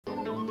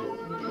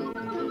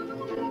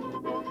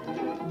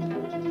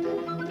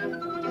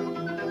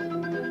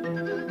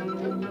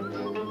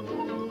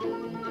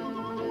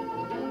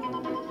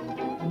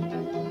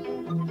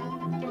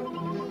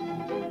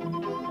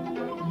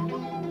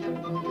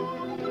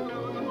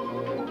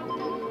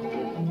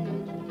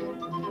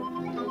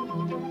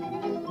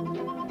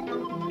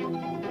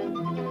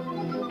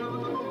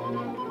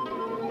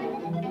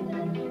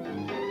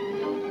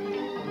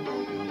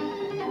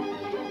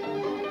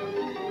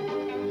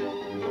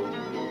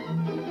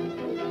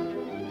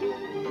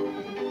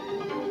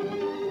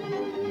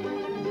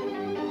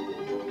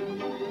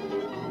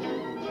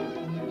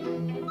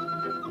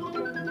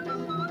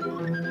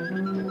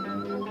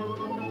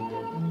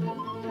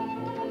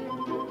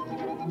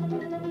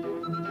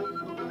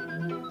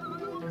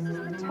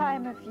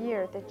time of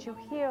year that you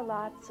hear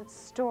lots of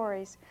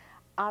stories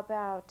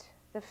about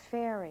the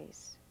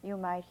fairies. You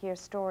might hear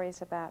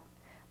stories about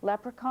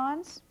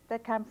leprechauns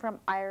that come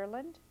from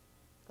Ireland,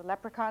 the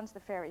leprechauns,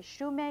 the fairy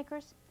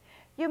shoemakers.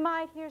 You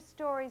might hear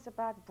stories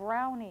about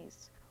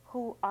brownies,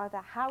 who are the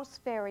house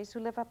fairies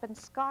who live up in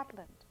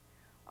Scotland.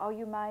 Or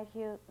you might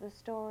hear the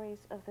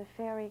stories of the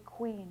fairy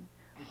queen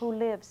who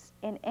lives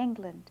in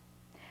England.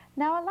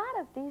 Now, a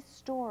lot of these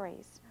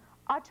stories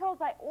are told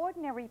by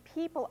ordinary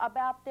people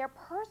about their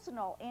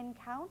personal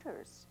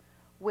encounters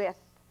with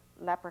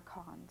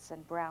leprechauns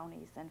and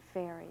brownies and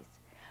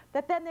fairies.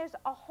 But then there's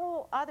a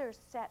whole other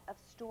set of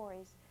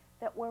stories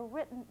that were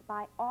written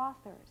by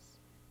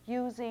authors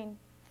using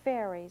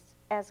fairies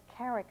as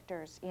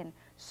characters in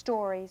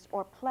stories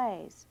or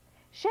plays.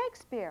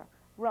 Shakespeare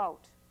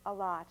wrote a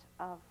lot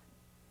of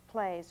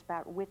plays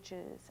about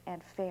witches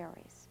and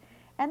fairies.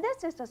 And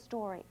this is a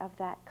story of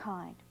that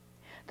kind.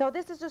 Though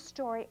this is a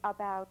story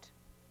about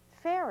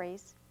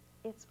fairies,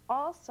 it's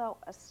also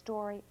a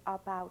story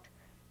about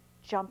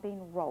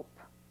jumping rope.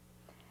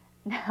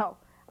 Now,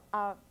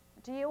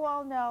 do you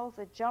all know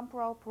the jump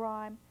rope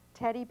rhyme,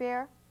 teddy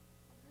bear?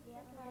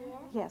 Yes.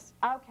 Yes.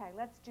 Okay,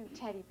 let's do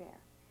teddy bear.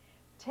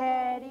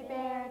 Teddy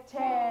bear,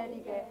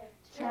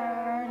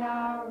 turn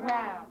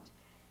around.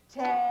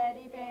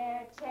 Teddy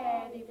bear,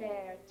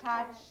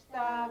 touch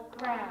the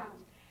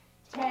ground.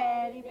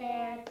 Teddy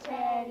bear,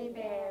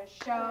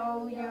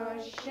 show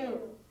your shoe.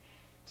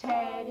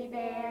 Teddy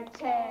bear,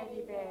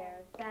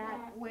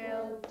 that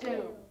will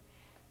do.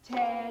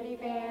 Teddy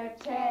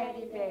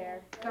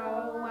bear,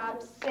 go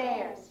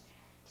upstairs.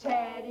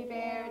 Teddy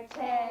bear,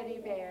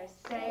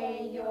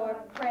 say your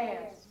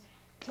prayers.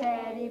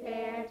 Teddy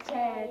bear,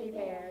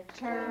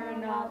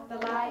 turn off the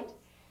light.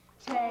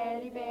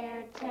 Teddy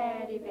bear,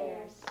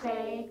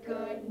 say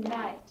good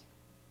night.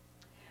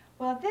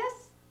 Well,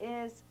 this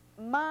is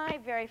my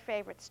very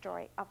favorite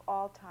story of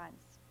all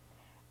times.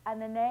 And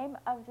the name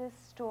of this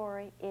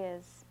story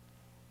is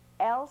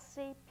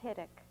Elsie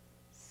Piddock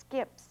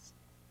Skips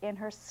in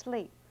Her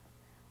Sleep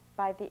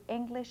by the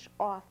English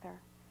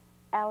author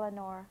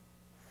Eleanor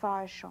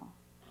Farjeon.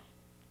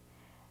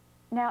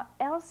 Now,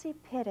 Elsie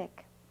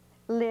Piddock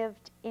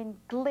lived in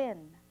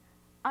Glynn,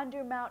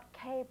 under Mount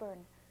Caburn,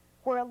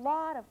 where a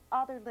lot of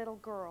other little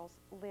girls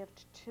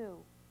lived too.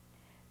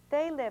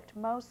 They lived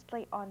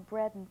mostly on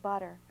bread and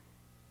butter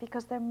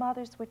because their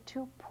mothers were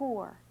too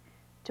poor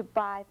to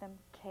buy them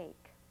cake.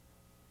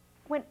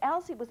 When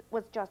Elsie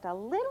was just a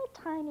little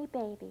tiny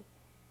baby,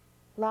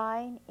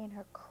 lying in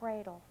her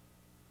cradle,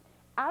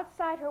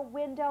 outside her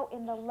window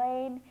in the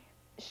lane,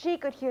 she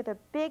could hear the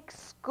big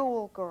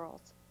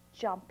schoolgirls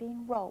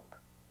jumping rope.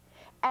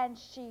 And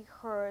she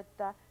heard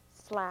the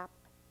slap,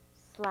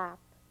 slap,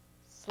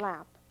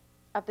 slap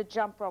of the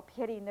jump rope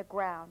hitting the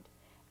ground.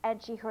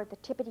 And she heard the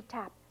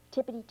tippity-tap,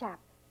 tippity-tap,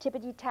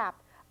 tippity-tap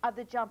of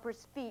the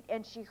jumpers' feet.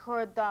 And she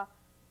heard the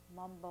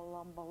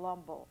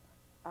mumble-lumble-lumble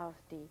of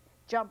the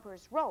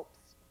jumpers'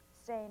 ropes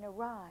saying a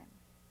rhyme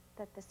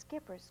that the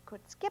skippers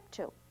could skip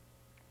to.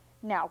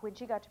 Now, when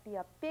she got to be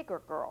a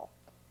bigger girl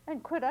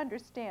and could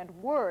understand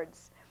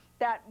words,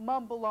 that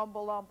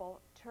mumble-lumble-lumble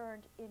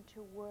turned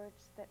into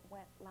words that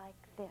went like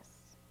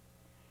this.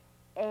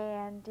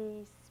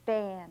 Andy,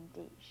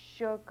 spandy,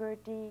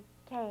 sugar-dee,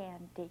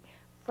 candy,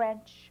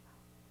 French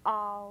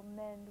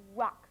almond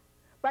rock.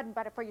 Bread and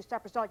butter for your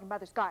supper's all your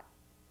mother's got.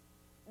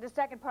 The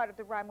second part of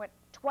the rhyme went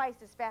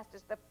twice as fast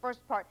as the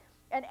first part.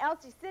 And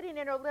Elsie, sitting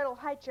in her little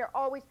high chair,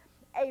 always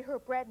ate her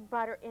bread and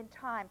butter in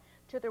time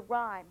to the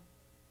rhyme.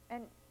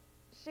 And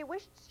she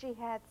wished she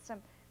had some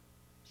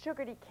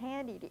sugar-y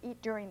candy to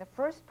eat during the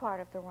first part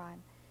of the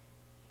rhyme,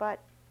 but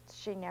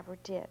she never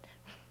did.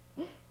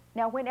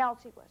 Now, when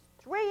Elsie was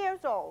 3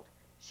 years old,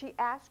 she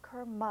asked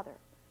her mother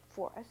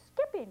for a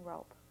skipping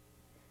rope.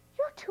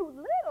 "You're too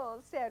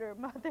little," said her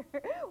mother.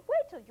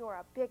 "Wait till you're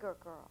a bigger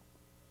girl."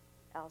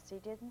 Elsie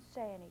didn't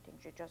say anything.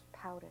 She just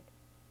pouted.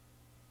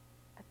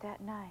 But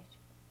that night,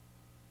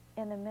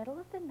 in the middle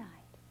of the night,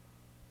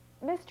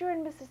 Mr.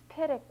 and Mrs.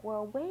 Piddock were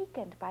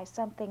awakened by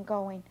something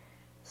going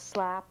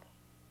slap,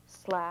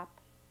 slap,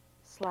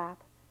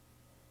 slap.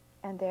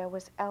 And there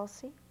was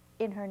Elsie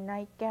in her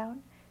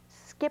nightgown,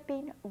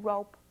 skipping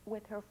rope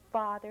with her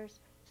father's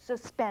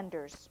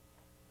suspenders.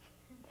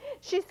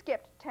 She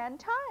skipped 10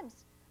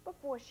 times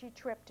before she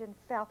tripped and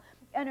fell.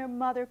 And her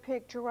mother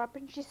picked her up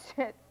and she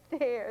said,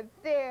 "There,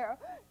 there,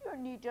 your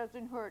knee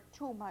doesn't hurt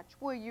too much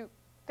where you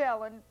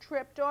fell and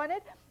tripped on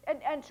it.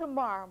 And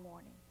tomorrow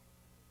morning,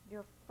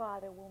 your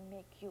father will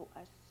make you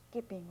a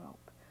skipping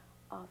rope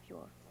of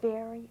your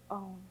very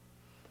own."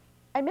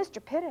 And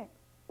Mr. Piddock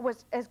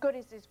was as good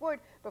as his word.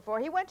 Before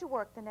he went to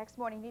work the next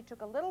morning, he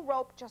took a little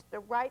rope just the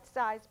right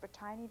size for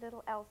tiny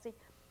little Elsie,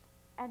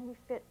 and he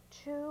fit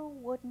 2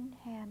 wooden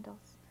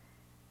handles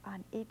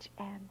on each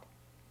end.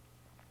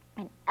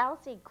 And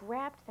Elsie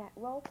grabbed that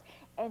rope,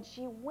 and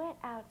she went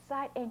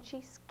outside, and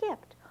she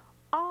skipped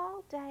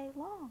all day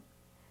long,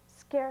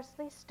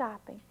 scarcely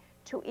stopping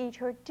to eat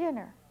her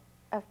dinner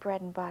of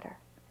bread and butter,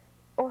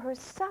 or her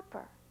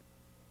supper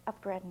of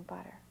bread and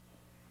butter.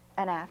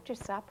 And after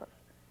supper,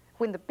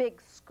 when the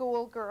big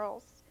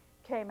schoolgirls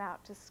came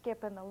out to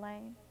skip in the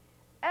lane,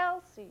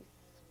 Elsie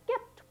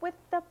skipped with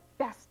the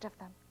best of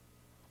them.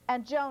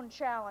 And Joan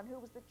Challen, who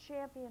was the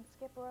champion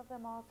skipper of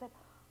them all, said,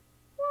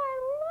 "Why,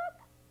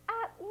 look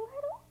at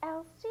little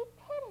Elsie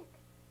Piddock,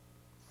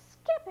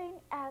 skipping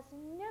as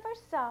never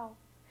so."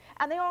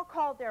 And they all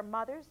called their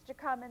mothers to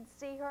come and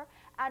see her,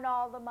 and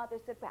all the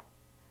mothers said, "Well,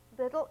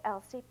 little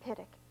Elsie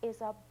Piddock is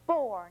a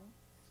born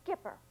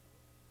skipper."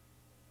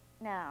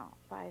 Now,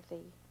 by the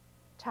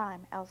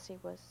time Elsie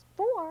was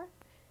 4,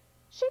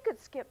 she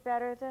could skip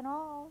better than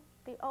all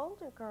the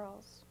older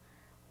girls,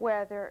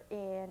 whether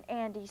in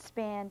Andy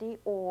Spandy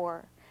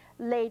or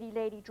Lady,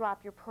 Lady,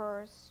 Drop Your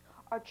Purse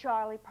or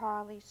Charlie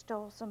Parley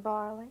Stole Some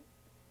Barley.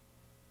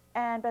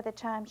 And by the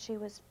time she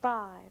was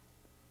 5,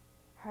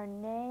 her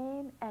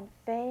name and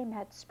fame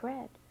had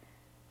spread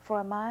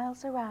for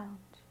miles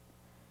around.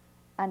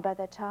 And by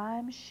the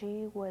time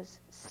she was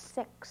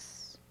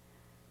 6,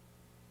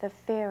 the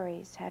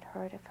fairies had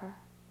heard of her.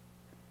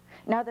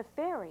 Now, the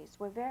fairies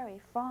were very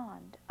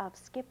fond of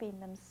skipping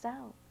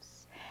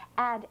themselves,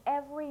 and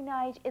every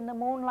night in the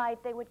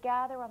moonlight they would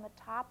gather on the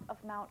top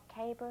of Mount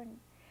Caburn,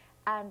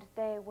 and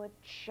they would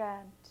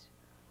chant,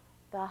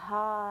 "The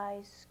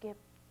high skip,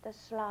 the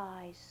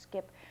sly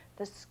skip,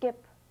 the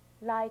skip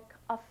like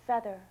a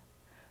feather,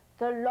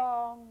 the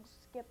long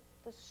skip,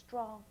 the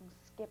strong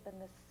skip,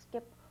 and the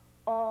skip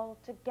all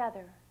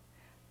together,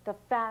 the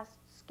fast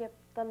skip,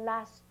 the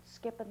last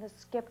skip, and the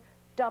skip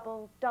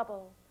double,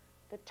 double,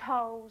 the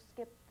toe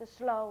skip, the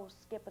slow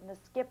skip, and the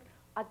skip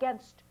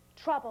against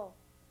trouble."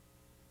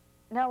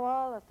 Now,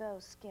 all of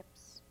those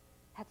skips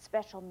had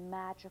special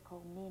magical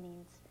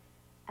meanings,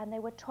 and they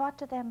were taught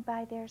to them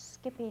by their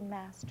skipping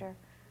master,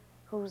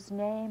 whose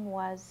name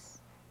was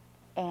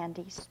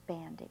Andy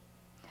Spandy.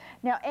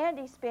 Now,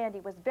 Andy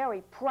Spandy was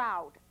very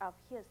proud of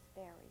his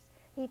fairies.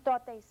 He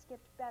thought they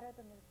skipped better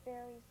than the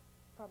fairies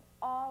from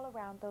all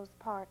around those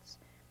parts.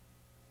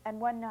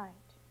 And one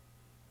night,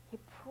 he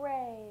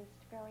praised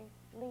Fairy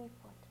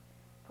Fleafoot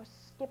for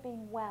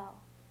skipping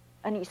well,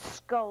 and he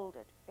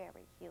scolded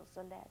Fairy Heels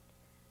o' Lead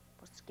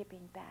for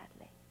skipping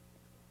badly.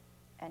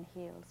 And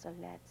Heels o'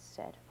 Lead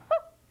said,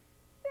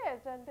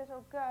 "There's a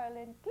little girl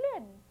in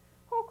Glyn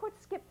who could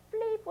skip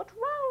Fleafoot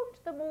round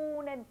the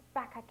moon and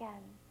back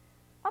again.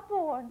 A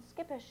born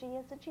skipper she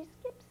is, and she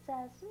skips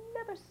as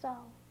never so."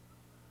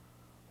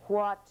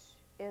 "What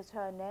is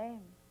her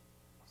name?"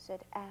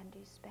 said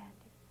Andy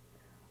Spandy.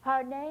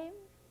 "Her name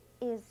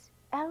is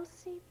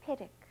Elsie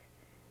Piddock,"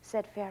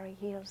 said Fairy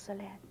Heels o'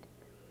 Lead.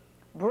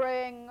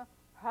 "Bring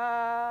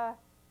her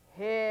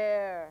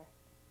here,"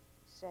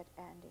 said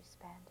Andy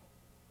Spandy.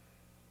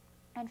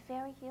 And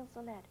Fairy Heels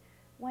o' Lead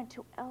went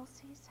to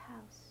Elsie's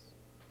house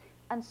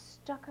and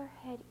stuck her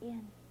head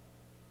in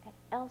at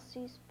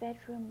Elsie's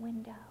bedroom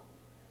window,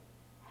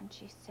 and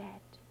she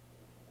said,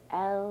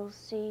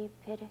 "Elsie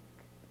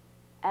Piddock,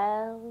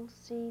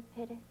 Elsie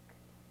Piddock,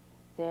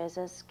 there's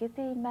a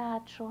skipping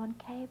match on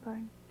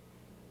Caburn,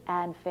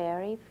 and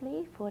Fairy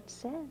Fleafoot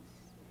says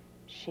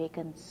she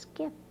can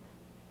skip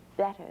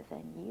better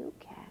than you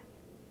can."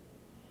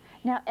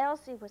 Now,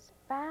 Elsie was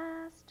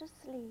fast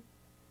asleep,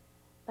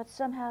 but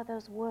somehow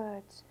those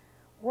words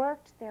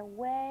worked their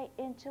way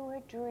into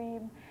her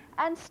dream,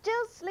 and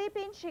still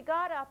sleeping, she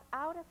got up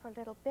out of her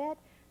little bed,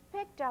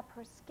 picked up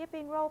her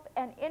skipping rope,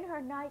 and in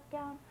her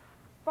nightgown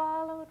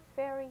followed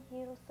Fairy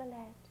Heels o'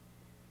 Lead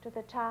to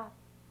the top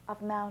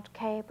of Mount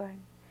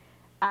Caburn.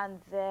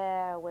 And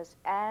there was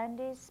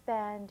Andy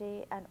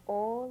Spandy and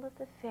all of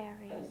the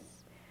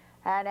fairies.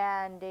 And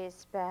Andy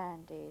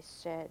Spandy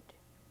said,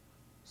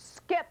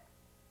 "Skip,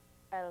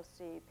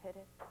 Elsie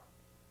Piddock,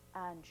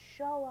 and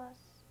show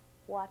us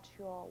what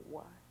you're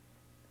worth."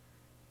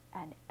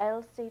 And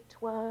Elsie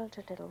twirled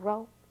her little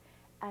rope,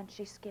 and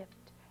she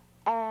skipped,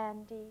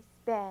 "Andy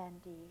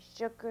Spandy,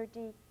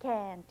 sugar-dee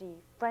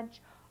candy,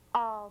 French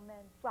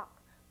almond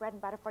rock, bread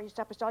and butter for your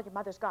supper's all your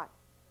mother's got."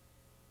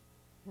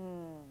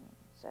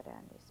 Said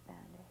Andy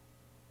Spandy.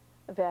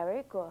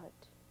 "Very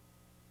good,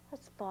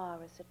 as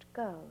far as it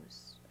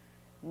goes.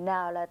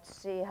 Now let's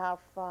see how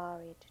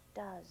far it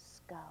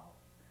does go.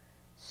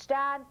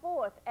 Stand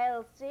forth,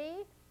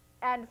 Elsie,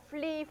 and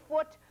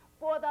Fleafoot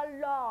for the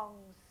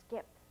long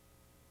skip."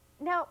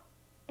 Now,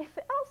 if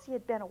Elsie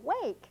had been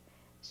awake,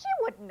 she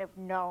wouldn't have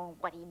known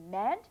what he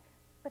meant,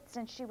 but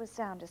since she was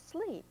sound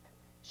asleep,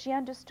 she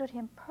understood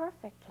him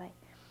perfectly.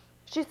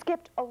 She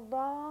skipped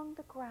along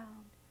the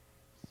ground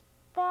as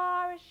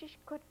far as she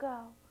could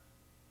go,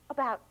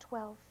 about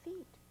 12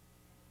 feet.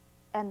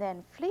 And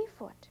then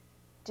Fleafoot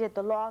did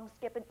the long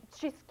skip, and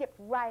she skipped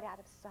right out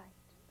of sight.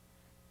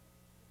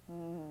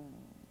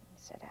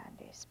 Said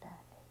Andy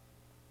Spandy.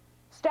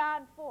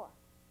 "Stand forth,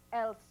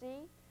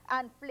 Elsie,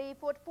 and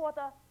Fleafoot for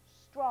the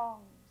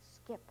strong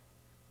skip."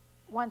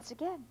 Once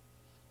again,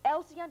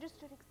 Elsie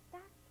understood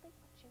exactly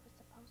what she was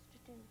supposed to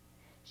do.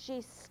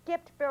 She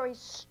skipped very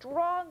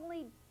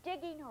strongly,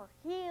 digging her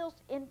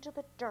heels into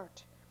the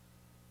dirt.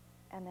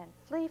 And then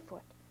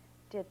Fleafoot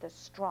did the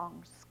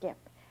strong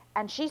skip,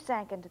 and she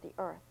sank into the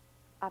earth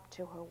up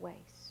to her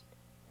waist.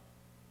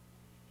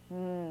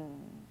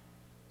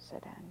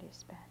 said Andy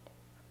Spandy.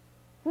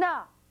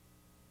 Now,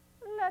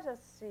 let us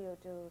see you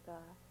do the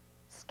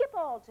skip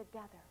all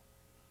together.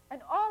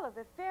 And all of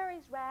the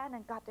fairies ran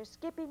and got their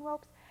skipping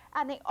ropes,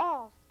 and they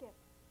all skipped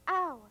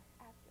hour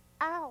after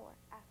hour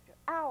after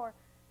hour,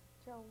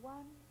 till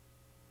one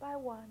by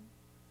one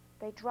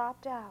they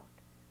dropped out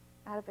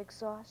of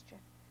exhaustion.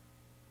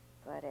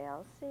 But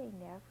Elsie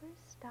never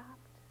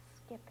stopped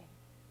skipping.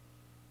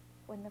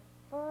 When the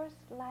first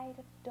light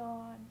of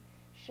dawn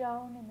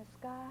shone in the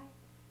sky,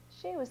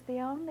 she was the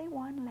only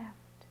one left.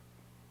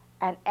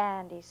 And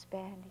Andy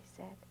Spandy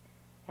said,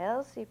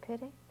 Elsie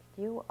Piddock,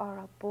 you are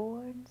a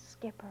born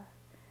skipper.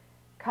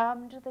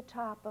 Come to the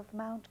top of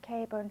Mount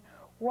Caburn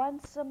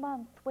once a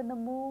month when the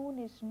moon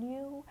is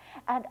new,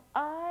 and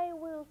I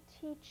will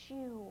teach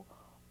you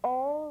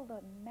all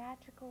the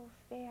magical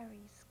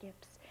fairy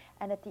skips.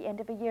 And at the end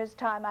of a year's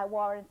time, I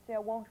warrant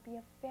there won't be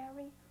a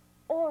fairy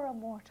or a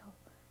mortal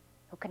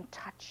who can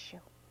touch you.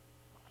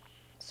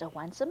 So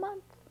once a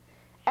month,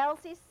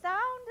 Elsie,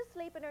 sound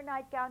asleep in her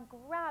nightgown,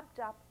 grabbed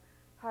up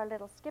her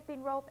little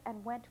skipping rope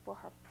and went for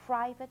her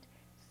private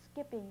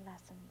skipping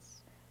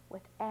lessons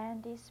with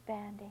Andy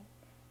Spandy.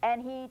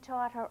 And he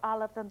taught her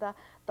all of them,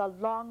 the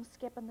long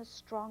skip and the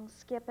strong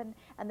skip and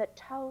the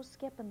toe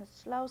skip and the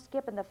slow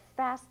skip and the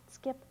fast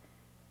skip,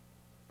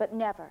 but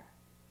never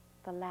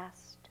the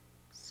last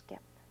skip.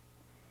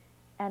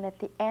 And at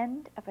the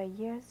end of a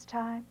year's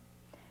time,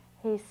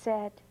 he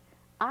said,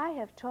 I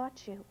have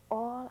taught you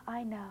all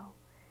I know.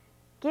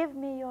 Give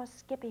me your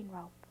skipping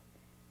rope,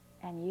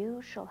 and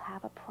you shall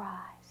have a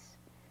prize.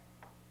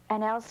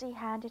 And Elsie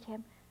handed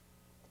him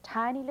the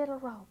tiny little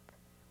rope,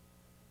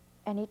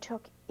 and he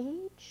took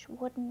each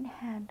wooden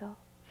handle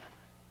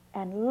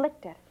and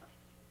licked it.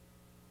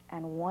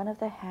 And one of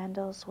the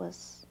handles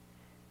was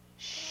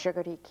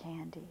sugary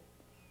candy,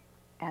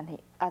 and the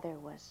other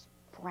was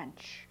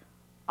French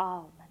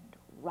almond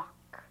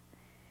rock.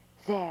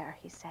 There,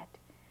 he said,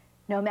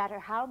 no matter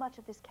how much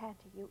of this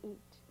candy you eat,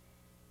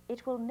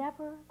 it will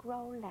never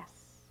grow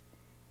less,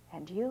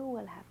 and you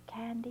will have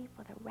candy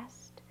for the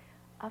rest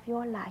of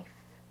your life.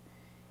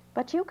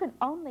 But you can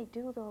only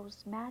do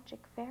those magic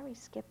fairy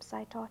skips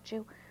I taught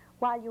you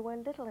while you were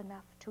little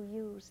enough to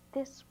use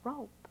this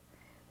rope.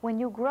 When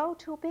you grow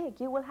too big,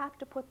 you will have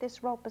to put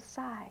this rope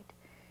aside,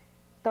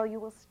 though you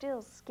will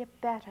still skip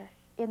better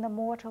in the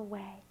mortal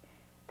way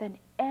than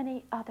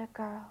any other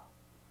girl.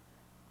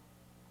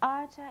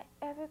 Aren't I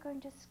ever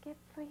going to skip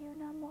for you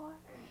no more?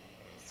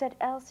 Said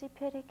Elsie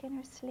Piddock in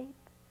her sleep.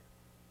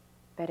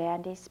 But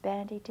Andy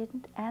Spandy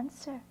didn't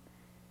answer,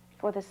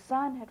 for the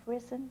sun had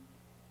risen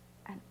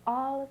and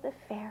all of the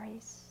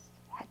fairies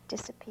had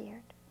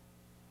disappeared.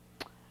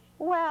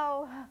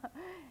 Well,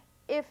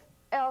 if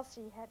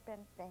Elsie had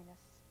been famous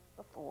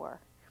before,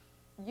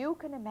 you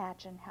can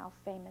imagine how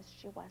famous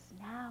she was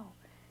now,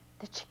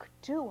 that she could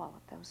do all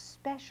of those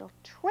special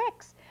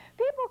tricks.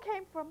 People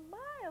came from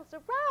miles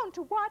around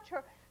to watch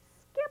her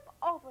skip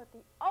over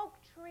the oak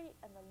tree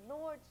in the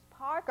Lord's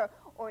Park,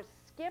 or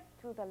skip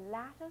through the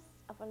lattice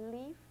of a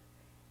leaf.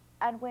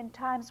 And when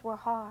times were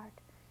hard,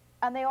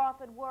 and they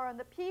often were, and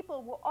the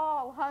people were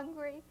all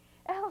hungry,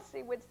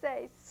 Elsie would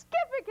say,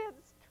 skip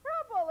against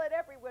trouble, and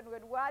everyone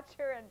would watch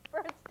her and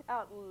burst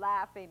out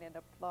laughing and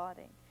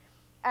applauding.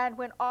 And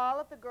when all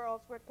of the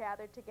girls were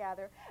gathered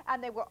together,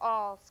 and they were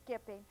all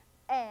skipping,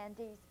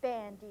 Andy,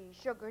 Spandy,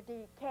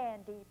 Sugar-dee,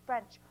 Candy,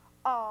 French,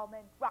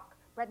 Almond, Rock,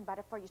 bread and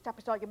butter for you, stuff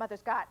is all your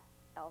mother's got,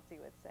 Elsie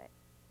would say,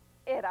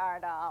 it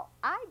aren't all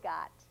I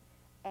got.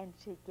 And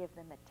she'd give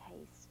them a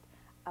taste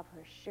of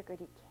her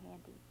Sugar-dee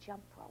Candy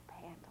jump rope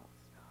handles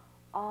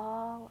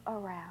all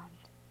around.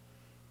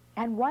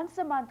 And once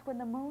a month when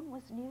the moon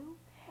was new,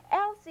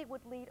 Elsie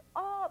would lead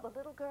all the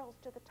little girls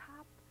to the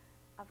top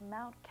of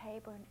Mount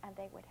Caburn, and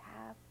they would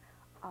have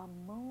a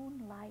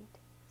moonlight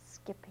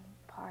skipping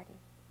party.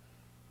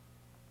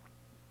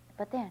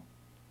 But then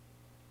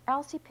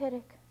Elsie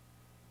Piddock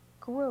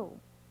grew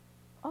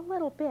a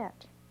little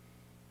bit,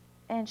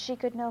 and she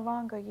could no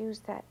longer use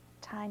that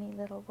tiny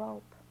little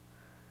rope.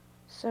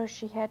 So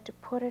she had to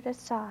put it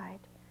aside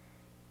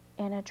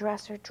in a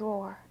dresser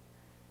drawer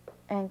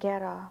and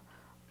get a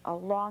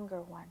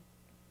longer one.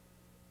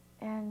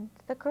 And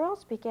the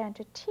girls began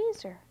to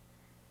tease her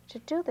to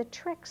do the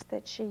tricks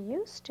that she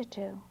used to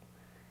do.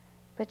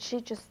 But she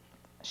just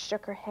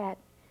shook her head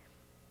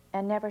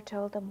and never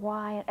told them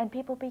why. And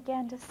people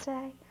began to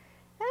say,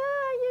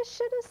 you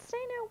should have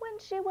seen her when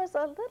she was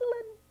a little,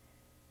 and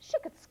she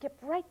could skip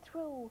right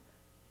through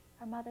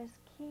her mother's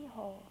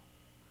keyhole.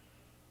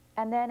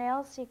 And then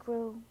Elsie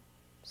grew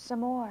some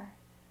more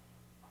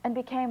and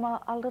became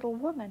a little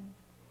woman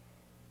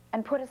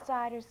and put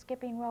aside her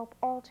skipping rope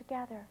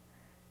altogether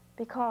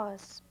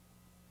because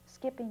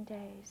skipping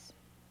days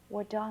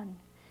were done.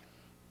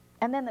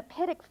 And then the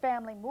Piddock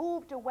family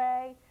moved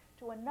away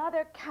to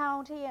another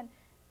county,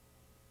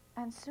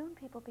 and soon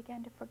people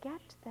began to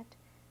forget that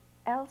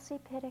Elsie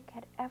Piddock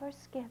had ever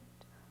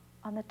skipped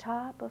on the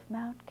top of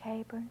Mount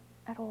Caburn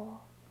at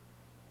all.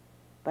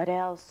 But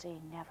Elsie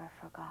never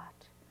forgot.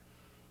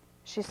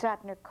 She sat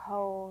in her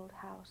cold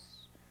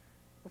house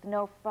with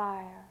no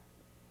fire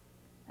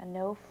and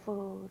no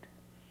food,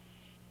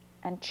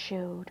 and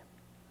chewed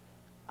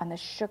on the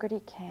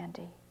sugary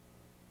candy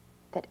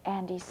that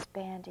Andy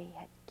Spandy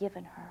had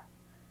given her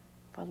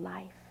for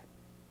life.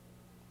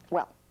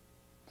 Well,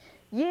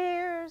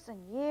 years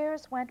and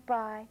years went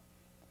by,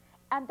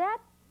 and that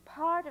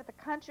part of the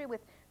country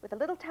with the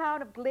little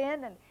town of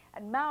Glynn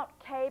and Mount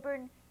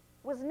Caburn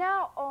was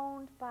now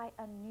owned by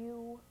a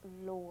new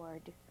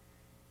lord.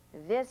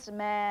 This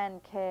man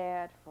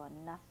cared for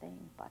nothing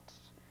but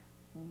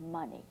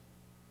money.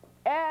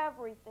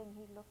 Everything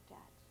he looked at,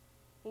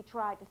 he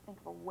tried to think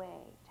of a way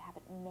to have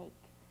it make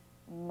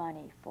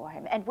money for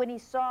him. And when he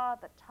saw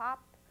the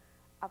top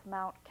of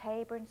Mount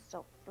Caburn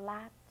so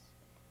flat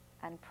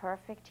and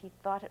perfect, he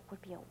thought it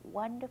would be a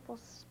wonderful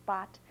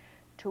spot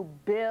to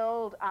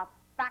build a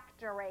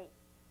factory.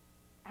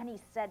 And he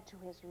said to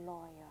his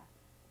lawyer,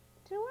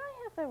 "Do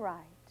I have the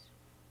right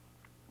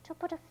to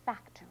put a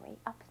factory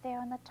up there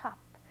on the top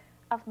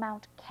of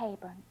Mount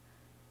Caburn?"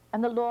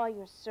 And the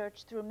lawyer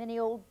searched through many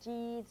old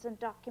deeds and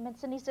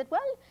documents, and he said,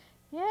 "Well,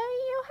 yeah,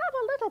 you have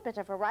a little bit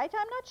of a right.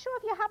 I'm not sure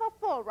if you have a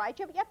full right.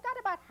 You've got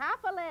about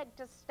half a leg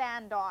to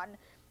stand on."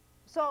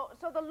 So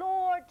the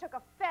Lord took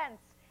a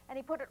fence, and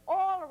he put it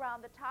all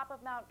around the top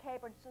of Mount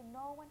Caburn so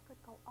no one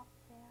could go up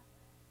there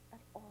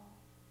at all.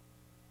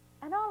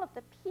 And all of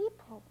the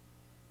people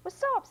were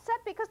so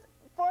upset because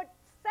for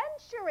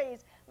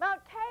centuries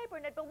Mount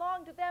Caburn had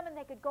belonged to them, and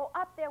they could go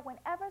up there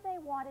whenever they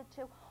wanted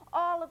to.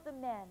 All of the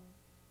men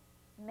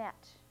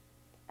met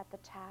at the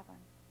tavern.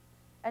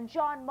 And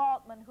John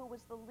Maltman, who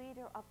was the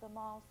leader of them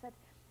all, said,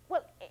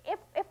 "Well,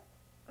 if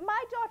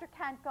my daughter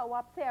can't go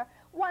up there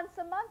once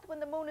a month when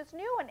the moon is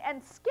new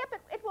and skip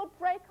it, it will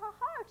break her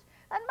heart.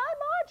 And my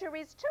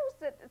Marjorie's too,"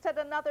 said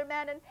another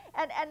man,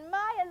 and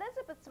my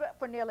Elizabeth's,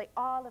 for nearly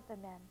all of the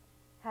men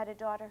had a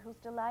daughter whose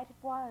delight it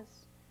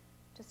was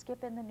to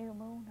skip in the new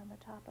moon on the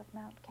top of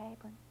Mount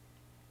Caburn.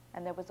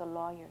 And there was a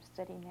lawyer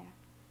sitting there,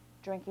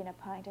 drinking a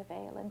pint of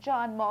ale, and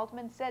John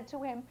Maltman said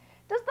to him,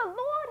 "Does the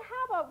Lord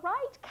have a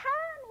right?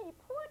 Can he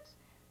put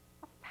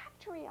a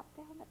factory up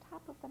there on the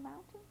top of the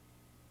mountain?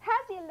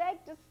 Has he a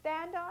leg to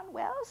stand on?"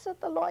 "Well," said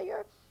the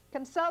lawyer,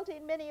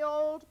 consulting many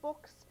old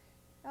books,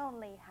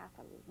 "only half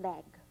a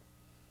leg."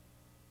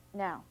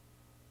 Now,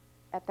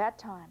 at that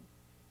time,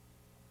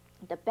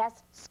 the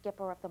best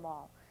skipper of them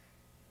all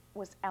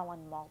was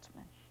Ellen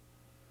Maltman.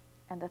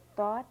 And the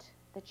thought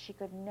that she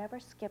could never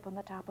skip on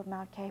the top of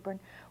Mount Caburn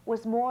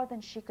was more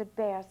than she could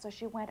bear, so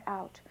she went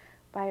out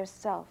by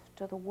herself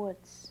to the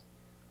woods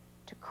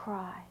to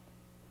cry.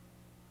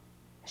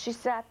 She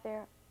sat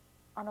there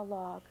on a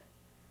log,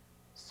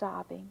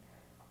 sobbing.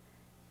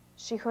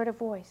 She heard a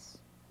voice,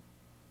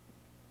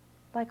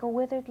 like a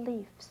withered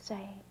leaf,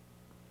 saying,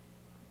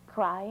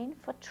 "Crying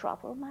for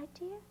trouble, my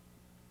dear?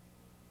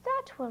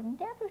 That will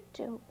never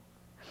do."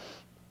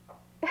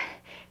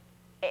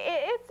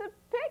 "It's a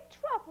big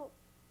trouble,"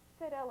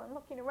 said Ellen,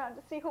 looking around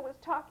to see who was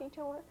talking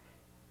to her,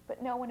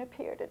 but no one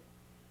appeared.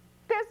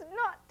 "There's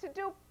naught to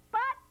do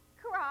but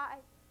cry."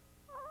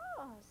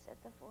 "Oh," said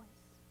the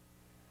voice,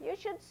 "you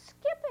should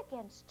skip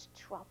against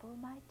trouble,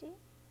 my dear."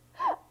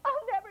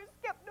 "I'll never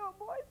skip no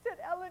more," said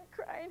Ellen,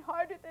 crying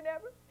harder than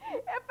ever.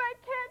 "If I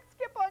can't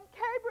skip on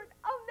Caburn,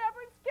 I'll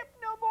never skip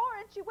no more."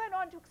 And she went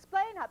on to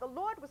explain how the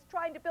Lord was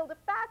trying to build a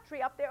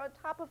factory up there on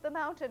top of the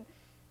mountain.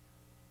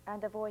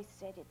 And the voice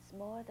said, "It's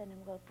more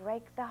than will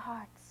break the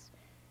hearts.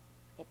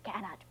 It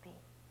cannot be.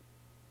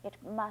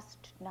 It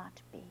must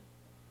not be.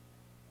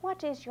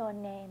 What is your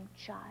name,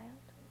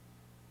 child?"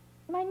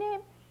 "My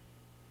name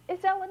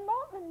is Ellen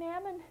Maltman,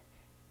 ma'am, and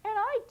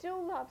I do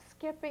love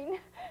skipping.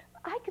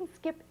 I can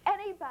skip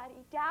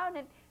anybody down,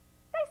 and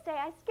they say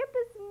I skip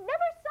is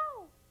never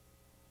so."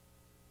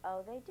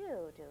 "Oh, they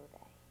do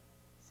they?"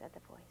 said the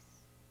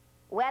voice.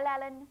 "Well,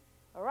 Ellen,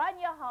 run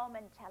you home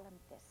and tell him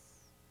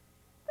this.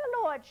 The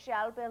Lord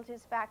shall build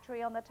his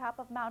factory on the top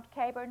of Mount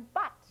Caburn,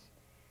 but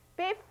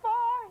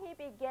before he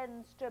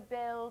begins to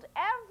build,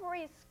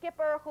 every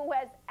skipper who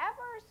has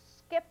ever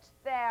skipped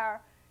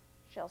there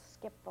shall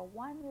skip for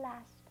one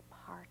last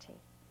party.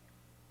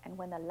 And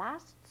when the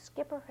last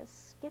skipper has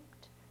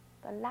skipped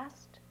the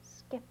last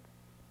skip,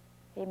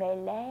 he may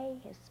lay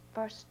his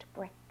first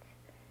brick,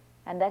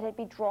 and let it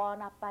be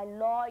drawn up by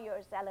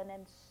lawyers, Ellen,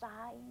 and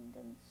signed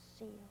and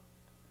sealed."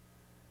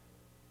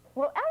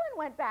 Well, Ellen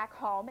went back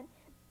home,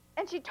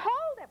 and she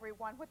told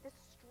everyone what this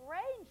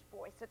strange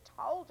voice had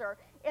told her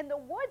in the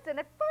woods. And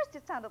at first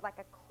it sounded like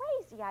a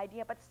crazy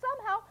idea, but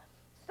somehow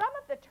some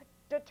of the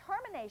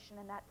determination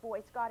in that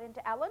voice got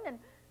into Ellen, and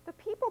the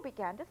people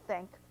began to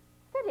think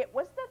that it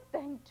was the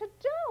thing to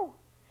do.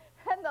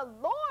 And the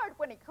Lord,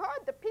 when he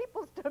heard the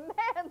people's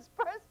demands,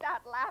 burst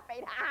out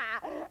laughing.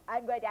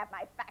 "I'm going to have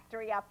my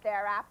factory up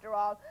there after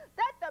all.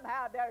 Let them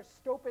have their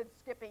stupid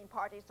skipping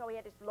party." So he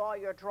had his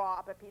lawyer draw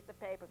up a piece of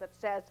paper that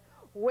says,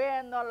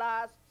 "When the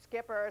last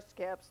skipper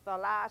skips the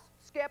last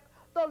skip,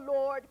 the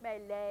Lord may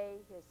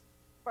lay his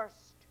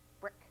first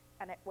brick."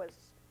 And it was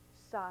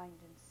signed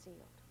and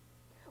sealed.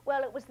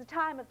 Well, it was the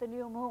time of the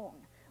new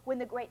moon, when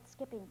the great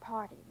skipping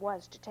party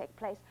was to take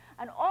place.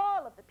 And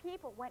all of the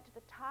people went to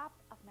the top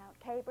of Mount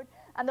Caburn,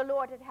 and the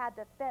Lord had had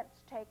the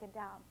fence taken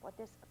down for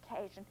this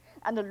occasion.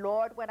 And the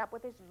Lord went up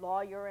with his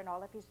lawyer and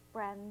all of his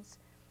friends,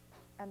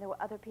 and there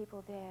were other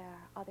people there,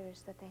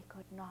 others that they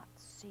could not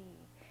see.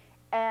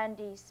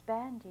 Andy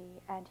Spandy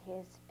and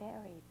his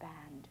fairy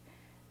band,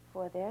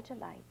 for their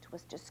delight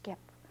was to skip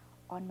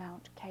on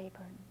Mount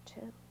Caburn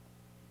too.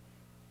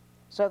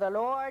 So the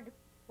Lord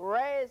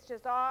raised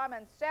his arm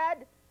and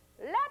said,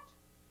 "Let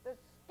the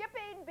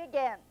skipping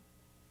begin."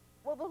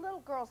 Well, the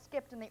little girls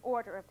skipped in the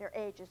order of their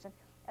ages,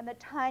 and the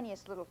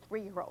tiniest little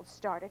 3-year-olds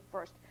started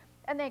first,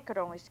 and they could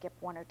only skip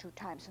 1 or 2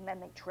 times, and then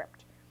they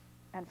tripped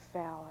and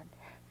fell, and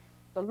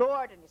the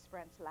Lord and his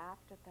friends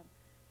laughed at them.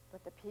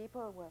 But the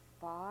people were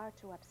far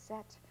too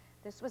upset.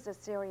 This was a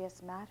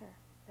serious matter.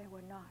 They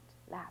were not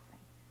laughing.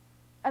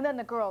 And then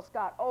the girls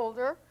got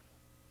older,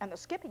 and the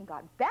skipping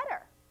got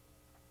better.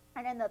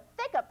 And in the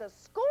thick of the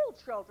school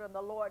children,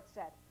 the Lord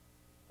said,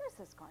 "This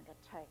is going to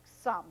take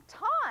some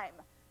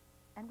time."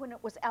 And when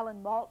it was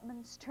Ellen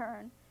Maltman's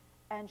turn,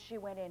 and she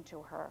went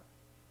into her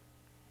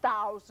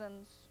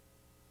thousands,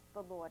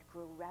 the Lord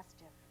grew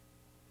restive.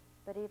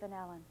 But even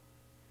Ellen,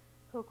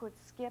 who could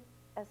skip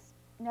as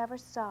never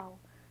so,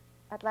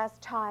 at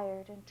last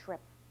tired and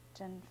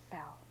tripped and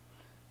fell.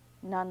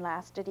 None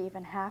lasted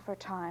even half her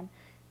time.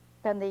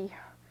 Then the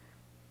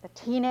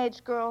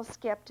teenage girls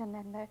skipped, and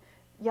then the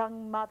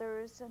young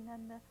mothers, and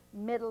then the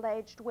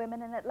middle-aged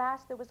women, and at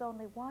last there was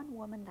only one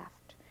woman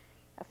left,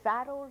 a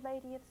fat old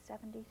lady of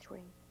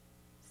 73.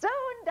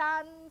 "Soon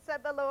done,"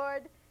 said the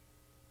Lord.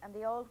 And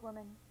the old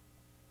woman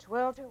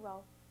twirled her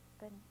rope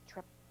and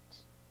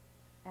tripped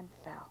and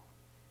fell.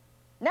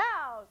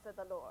 "Now," said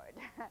the Lord,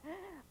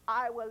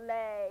 "I will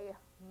lay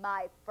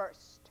my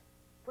first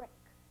brick."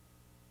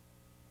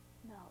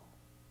 "No,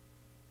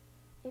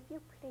 if you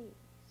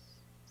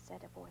please,"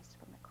 said a voice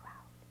from the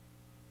crowd.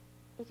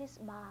 "It is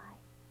my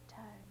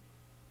turn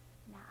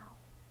now."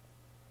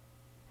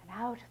 And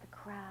out of the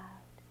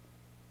crowd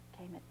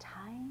came a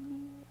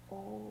tiny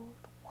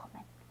old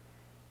woman.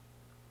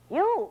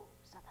 "You,"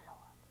 said the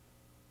Lord.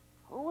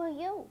 "Who are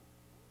you?"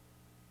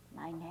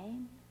 "My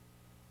name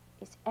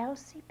is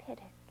Elsie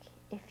Piddock,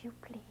 if you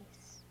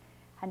please,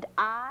 and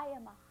I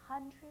am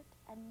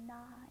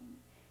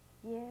 109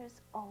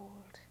 years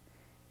old.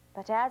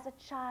 But as a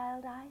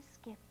child I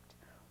skipped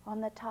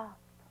on the top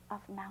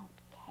of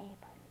Mount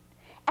Caburn."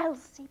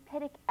 Elsie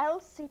Piddock,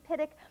 Elsie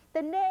Piddock.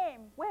 The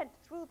name went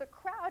through the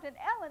crowd, and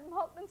Ellen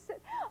Maltman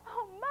said,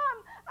 "Oh,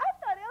 Mom, I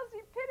thought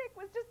Elsie Piddock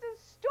was just a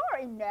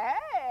story."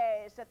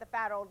 "Nay," said the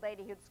fat old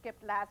lady who'd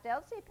skipped last.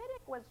 "Elsie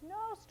Piddock was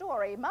no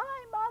story.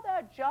 My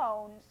mother,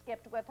 Joan,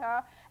 skipped with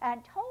her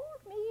and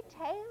told me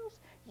tales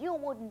you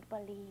wouldn't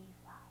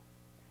believe of."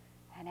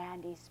 And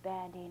Andy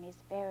Spandy and his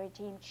fairy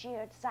team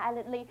cheered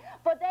silently,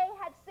 for they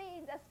had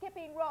seen the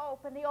skipping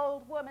rope in the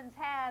old woman's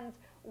hands.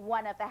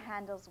 One of the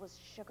handles was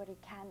sugary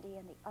candy,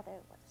 and the other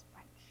was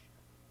French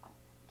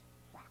almond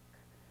rock.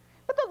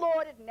 But the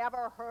Lord had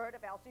never heard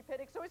of Elsie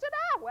Piddock, so he said,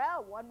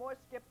 "Well, one more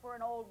skip for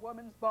an old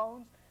woman's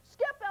bones.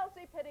 Skip,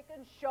 Elsie Piddock,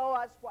 and show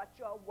us what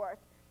you're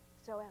worth."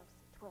 So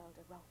Elsie twirled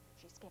a rope, and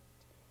she skipped.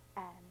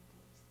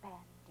 Andy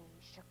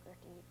Spandy,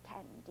 sugary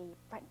candy,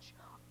 French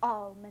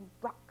almond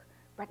rock.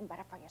 "Bread and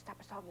butter for your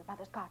supper, all your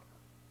mother's got."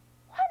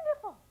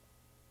 "Wonderful,"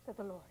 said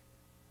the Lord.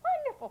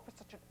 "Wonderful for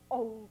such an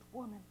old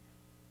woman."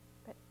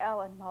 But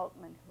Ellen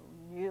Maltman, who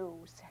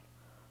knew, said,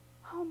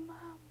 "Oh,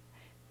 Mom,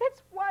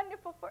 it's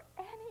wonderful for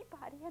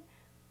anybody." And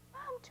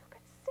Mom, too,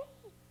 could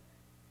see.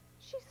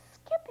 She's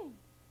skipping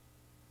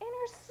in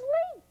her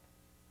sleep.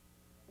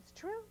 It's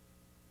true.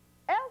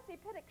 Elsie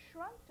Piddock,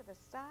 shrunk to the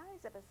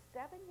size of a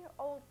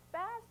 7-year-old,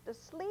 fast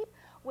asleep,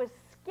 was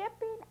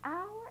skipping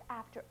hour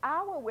after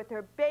hour with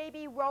her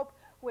baby rope,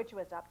 which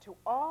was up to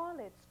all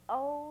its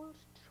old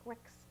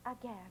tricks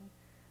again.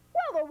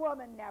 "Will the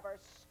woman never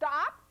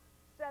stop?"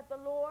 said the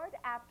Lord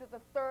after the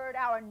 3rd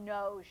hour.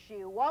 "No,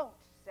 she won't,"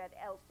 said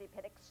Elsie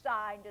Piddock.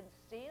 "Signed and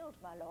sealed,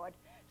 my lord,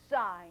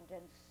 signed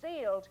and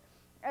sealed."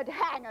 "And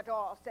hang it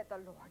all," said the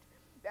Lord.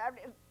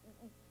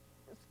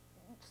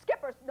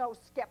 "Skippers no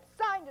skip,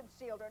 signed and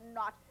sealed or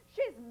not.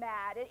 She's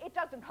mad. It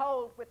doesn't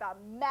hold with a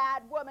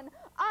mad woman.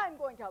 I'm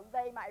going to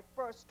lay my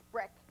first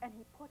brick." And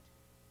he put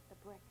the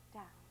brick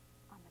down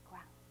on the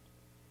ground.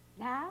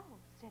 "Now,"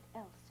 said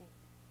Elsie,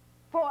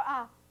 "for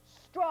a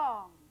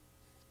strong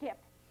skip."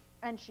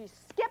 And she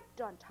skipped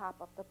on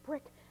top of the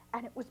brick,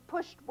 and it was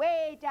pushed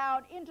way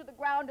down into the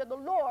ground, and the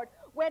Lord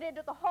went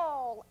into the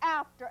hole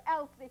after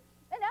Elsie.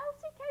 And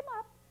Elsie came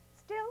up,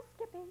 still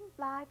skipping,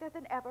 blither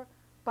than ever,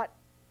 but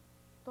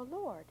the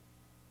Lord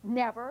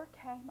never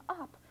came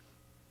up.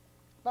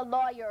 The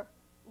lawyer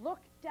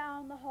looked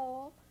down the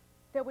hole.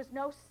 There was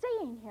no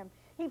seeing him.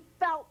 He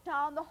felt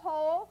down the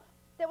hole.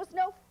 There was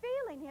no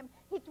feeling him.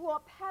 He threw a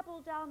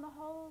pebble down the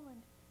hole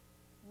and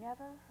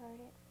never heard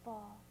it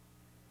fall.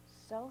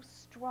 So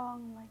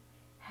strongly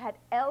had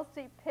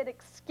Elsie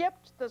Piddock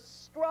skipped the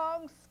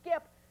strong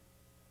skip.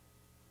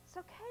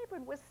 So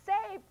Caburn was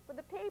saved for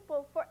the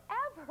people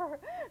forever.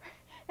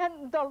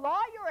 And the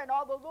lawyer and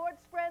all the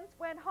Lord's friends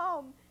went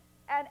home,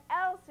 and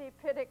Elsie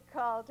Piddock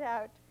called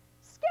out,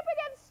 "Skip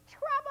against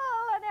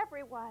trouble," and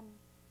everyone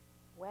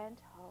went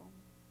home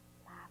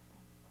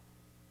laughing.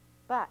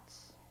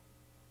 But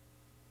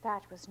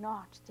that was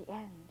not the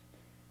end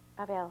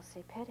of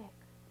Elsie Piddock.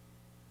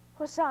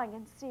 Her signed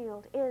and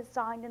sealed is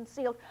signed and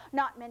sealed.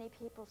 Not many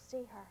people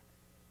see her,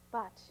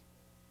 but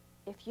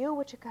if you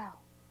were to go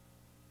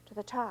to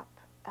the top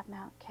of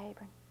Mount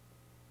Cabron,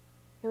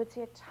 you would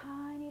see a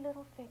tiny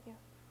little figure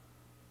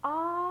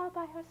all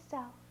by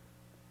herself,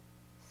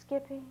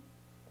 skipping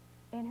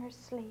in her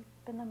sleep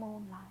in the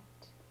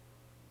moonlight.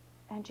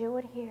 And you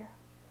would hear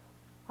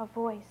a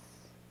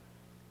voice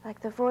like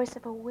the voice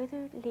of a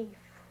withered leaf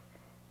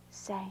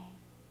saying,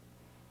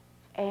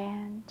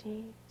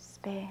 "Andy,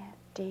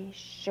 Spandy,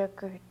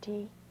 sugar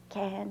tea,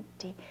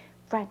 candy,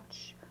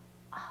 French,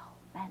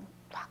 almond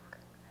rock,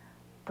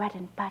 bread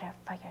and butter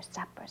for your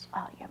suppers,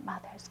 all your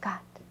mother's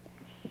got.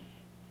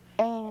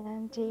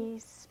 Andy,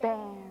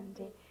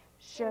 Spandy,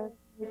 sugar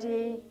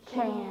tea,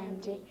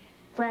 candy,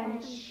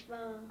 French,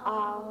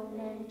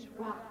 almond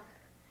rock,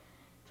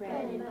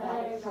 bread and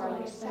butter for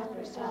your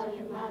suppers, all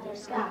your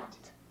mother's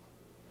got."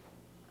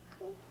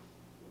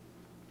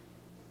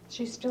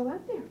 She's still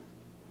up there.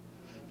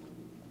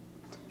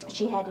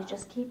 She had to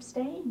just keep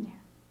staying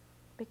there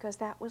because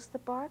that was the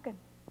bargain.